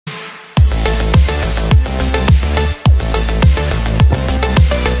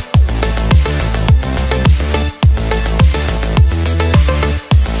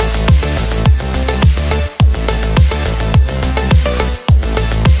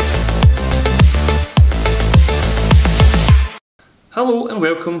Hello and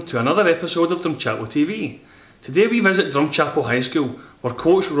welcome to another episode of Drumchapel TV. Today we visit Drumchapel High School, where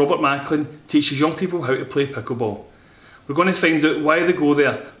coach Robert Macklin teaches young people how to play pickleball. We're going to find out why they go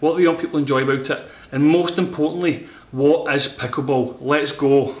there, what the young people enjoy about it, and most importantly, what is pickleball. Let's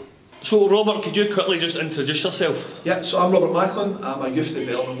go. So Robert, could you quickly just introduce yourself? Yeah, so I'm Robert Macklin. I'm a youth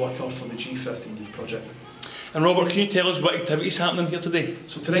development worker for the G15 Youth Project. And Robert, can you tell us what activities are happening here today?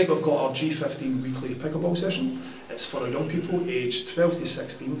 So tonight we've got our G15 weekly pickleball session. It's for our young people aged 12 to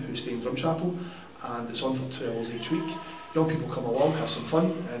 16 who stay in Drumchapel, and it's on for 2 hours each week. Young people come along, have some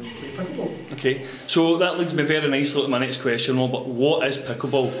fun and play pickleball. Okay, so that leads me very nicely to my next question, Robert. What is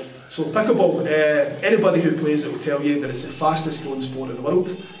pickleball? So pickleball, anybody who plays it will tell you that it's the fastest growing sport in the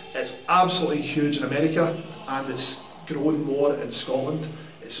world. It's absolutely huge in America and it's growing more in Scotland.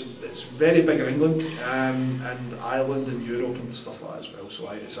 It's very big in England and Ireland and Europe and stuff like that as well. So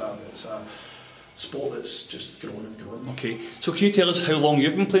it's a sport that's just growing and growing. Okay, so can you tell us how long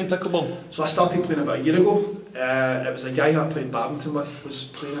you've been playing pickleball? So I started playing about a year ago. It was a guy who I played badminton with was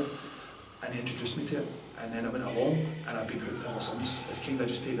playing it and he introduced me to it, and then I went along and I've been hooked ever since. It's kind of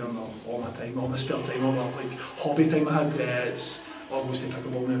just taken all my time, all my spare time, all my hobby time I had. It's almost in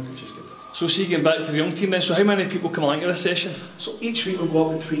pickleball now, which is good. So see, getting back to the young team then, so how many people come along to this session? So each week we'll go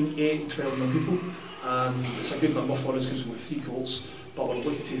up between 8 and 12 young people, and it's a good number for us because we've got 3 courts, but we're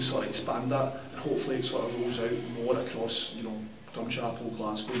looking to sort of expand that, and hopefully it sort of rolls out more across, you know, Drumchapel,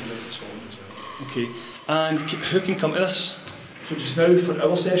 Glasgow and the rest of Scotland as well. Okay, and who can come to this? So just now for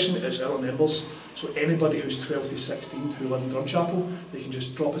our session it's our members, so anybody who's 12 to 16 who live in Drumchapel, they can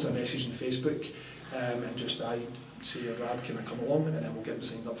just drop us a message on Facebook and just say, Rab, can I come along, and then we'll get them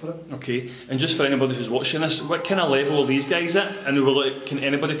signed up for it. Okay, and just for anybody who's watching this, what kind of level are these guys at, and can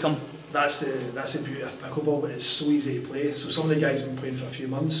anybody come? That's the beauty of pickleball, but it's so easy to play. So some of the guys have been playing for a few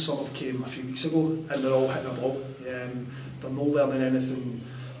months, some have came a few weeks ago, and they're all hitting a ball. They're not learning anything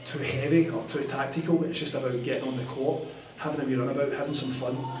too heavy or too tactical, it's just about getting on the court, having a wee run about, having some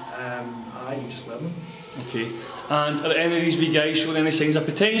fun, and just learning. Okay, and are any of these wee guys showing any signs of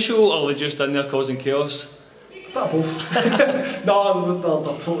potential, or are they just in there causing chaos? A bit of both. No,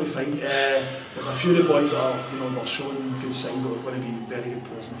 they're totally fine. There's a few of the boys that are, they're showing good signs that they're going to be very good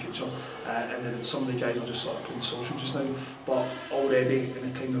players in the future. And then some of the guys are just sort of playing social just now. But already,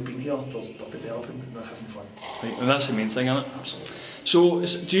 in the time they've been here, they're developing and they're having fun. Right, and that's the main thing, isn't it? Absolutely. So,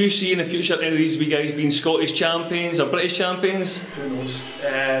 do you see in the future any of these wee guys being Scottish champions or British champions? Who knows?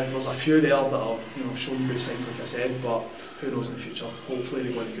 There's a few there that are, showing good signs, like I said, but who knows in the future? Hopefully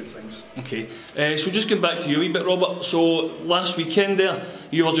they go into good things. Okay, so just going back to you a wee bit, Robert. So last weekend there,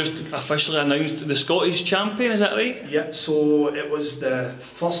 you were just officially announced the Scottish champion, is that right? Yeah, so it was the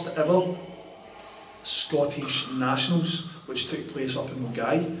first ever Scottish Nationals, which took place up in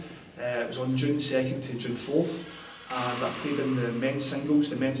Mulgai. It was on June 2nd to June 4th. And I played in the men's singles,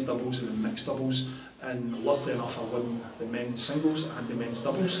 the men's doubles and the mixed doubles, and luckily enough I won the men's singles and the men's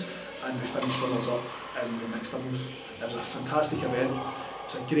doubles, and we finished runners up in the mixed doubles. It was a fantastic event. It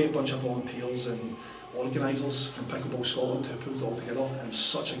was a great bunch of volunteers and organisers from Pickleball Scotland who pulled it all together, and it was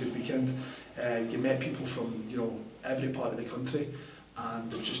such a good weekend. You met people from every part of the country,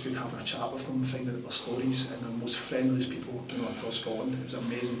 and it was just good having a chat with them, finding out their stories, and the most friendliest people across Scotland. It was an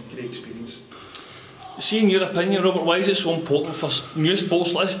amazing, great experience. See, in your opinion, Robert, why is it so important for new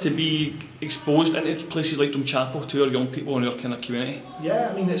sports lists to be exposed into places like Drumchapel to our young people in our kind of community? Yeah,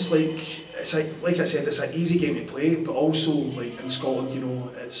 I mean, it's like I said, it's an easy game to play, but also like in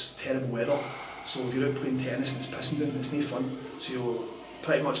Scotland, it's terrible weather. So if you're out playing tennis and it's pissing down, it's no fun. So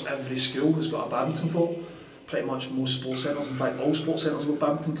pretty much every school has got a badminton court. Pretty much most sports centres, in fact, all sports centres have got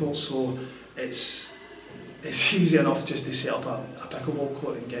badminton courts. So it's easy enough just to set up a pickleball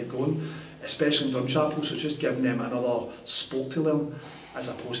court and get going, especially in Drumchapel, so it's just giving them another sport to learn as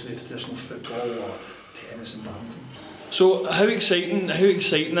opposed to the traditional football or tennis and badminton. So how exciting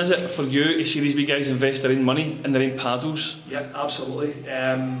is it for you to see these big guys invest their own money in their own paddles? Yeah, absolutely.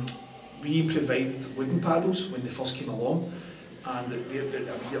 We provide wooden paddles when they first came along, and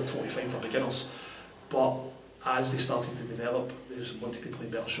they're totally fine for beginners, but as they started to develop, they just wanted to play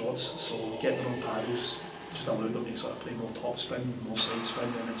better shots, so get their own paddles just allowed them to sort of play more top spin, more side spin,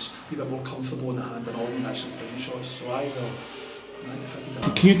 and it's a bit more comfortable in the hand and all when actually playing the shots. So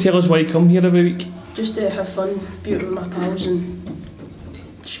Can you tell us why you come here every week? Just to have fun, be out with my pals and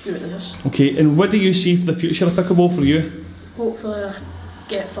just be out with us. Okay, and what do you see for the future of pickleball for you? Hopefully I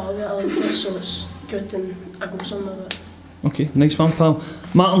get far with it, I like this, so it's good and I go somewhere with it. Okay, nice one, pal.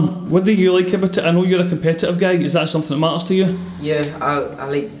 Martin, what do you like about it? I know you're a competitive guy, is that something that matters to you? Yeah, I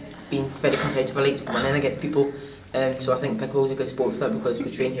like being very competitive. I like winning against people So I think pickleball is a good sport for that because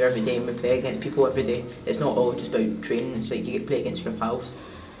we train here every day and we play against people every day. It's not all just about training, it's like you get to play against your pals.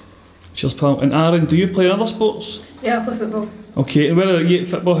 Cheers, pal. And Aaron, do you play other sports? Yeah, I play football. Okay, and where are you at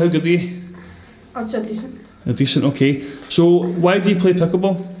football? How good are you? I'd say I'm decent. You're decent, okay. So, why do you play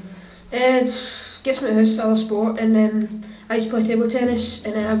pickleball? It gets me out of the house, other sport, and I used to play table tennis,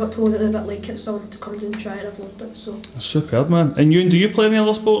 and then I got told that they're a bit like it, so I wanted to come and try it, and I've loved it, so. Superb, man. And you, do you play any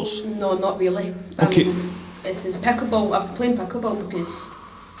other sports? No, not really. Okay. It's pickleball. I've been playing pickleball because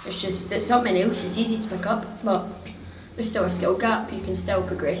it's something else. It's easy to pick up, but there's still a skill gap. You can still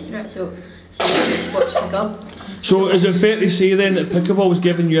progress through it, so it's a good sport to pick up. So is it fair to say then that pickleball is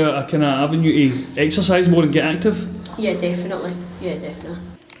giving you a kind of avenue to exercise more and get active? Yeah, definitely. Yeah, definitely.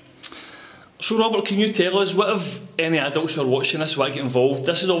 So Robert, can you tell us, what if any adults who are watching this want to get involved?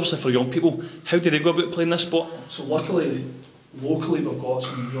 This is obviously for young people. How do they go about playing this sport? So luckily, locally we've got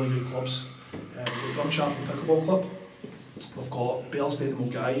some really good clubs. We've got Drumchapel Pickleball Club, we've got Bearsden and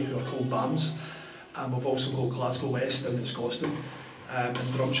Mulgai who are called BAMS, and we've also got Glasgow West down in Scotstoun. And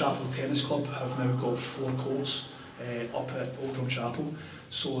Drumchapel Tennis Club have now got 4 courts up at Old Drumchapel.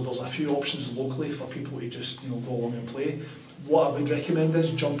 So there's a few options locally for people to just go along and play. What I would recommend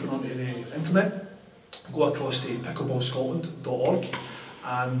is jumping onto the internet, go across to pickleballscotland.org,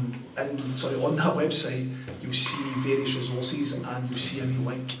 and on that website you'll see various resources and you'll see a wee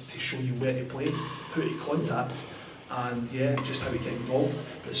link to show you where to play, who to contact, and yeah, just how to get involved.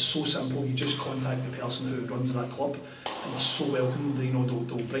 But it's so simple. You just contact the person who runs that club, and they're so welcome.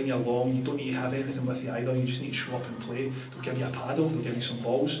 They'll bring you along. You don't need to have anything with you either. You just need to show up and play. They'll give you a paddle, they'll give you some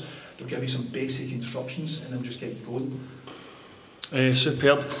balls, they'll give you some basic instructions, and they'll just get you going.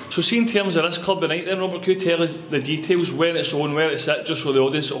 Superb. So see, in terms of this club tonight then, Robert, could you tell us the details, where it's on, where it's at, just so the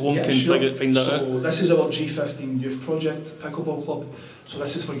audience at home can find that out? So this is our G15 Youth Project Pickleball Club. So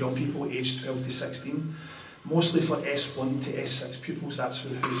this is for young people aged 12 to 16. Mostly for S1 to S6 pupils, that's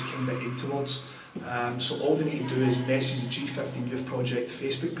who's kind of aimed towards. So all they need to do is message the G15 Youth Project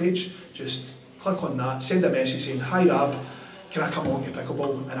Facebook page. Just click on that, send a message saying, "Hi Rab, can I come along to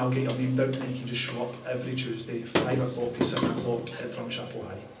pickleball?" and I'll get your name down, and you can just show up every Tuesday, 5 o'clock to 7 o'clock at Drumchapel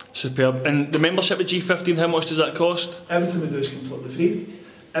High. Superb. And the membership at G15, how much does that cost? Everything we do is completely free.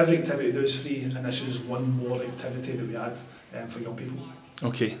 Every activity we do is free, and this is one more activity that we add for young people.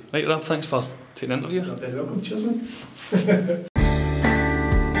 Okay. Right, Rab, thanks for taking the interview. You're very welcome. Cheers, man.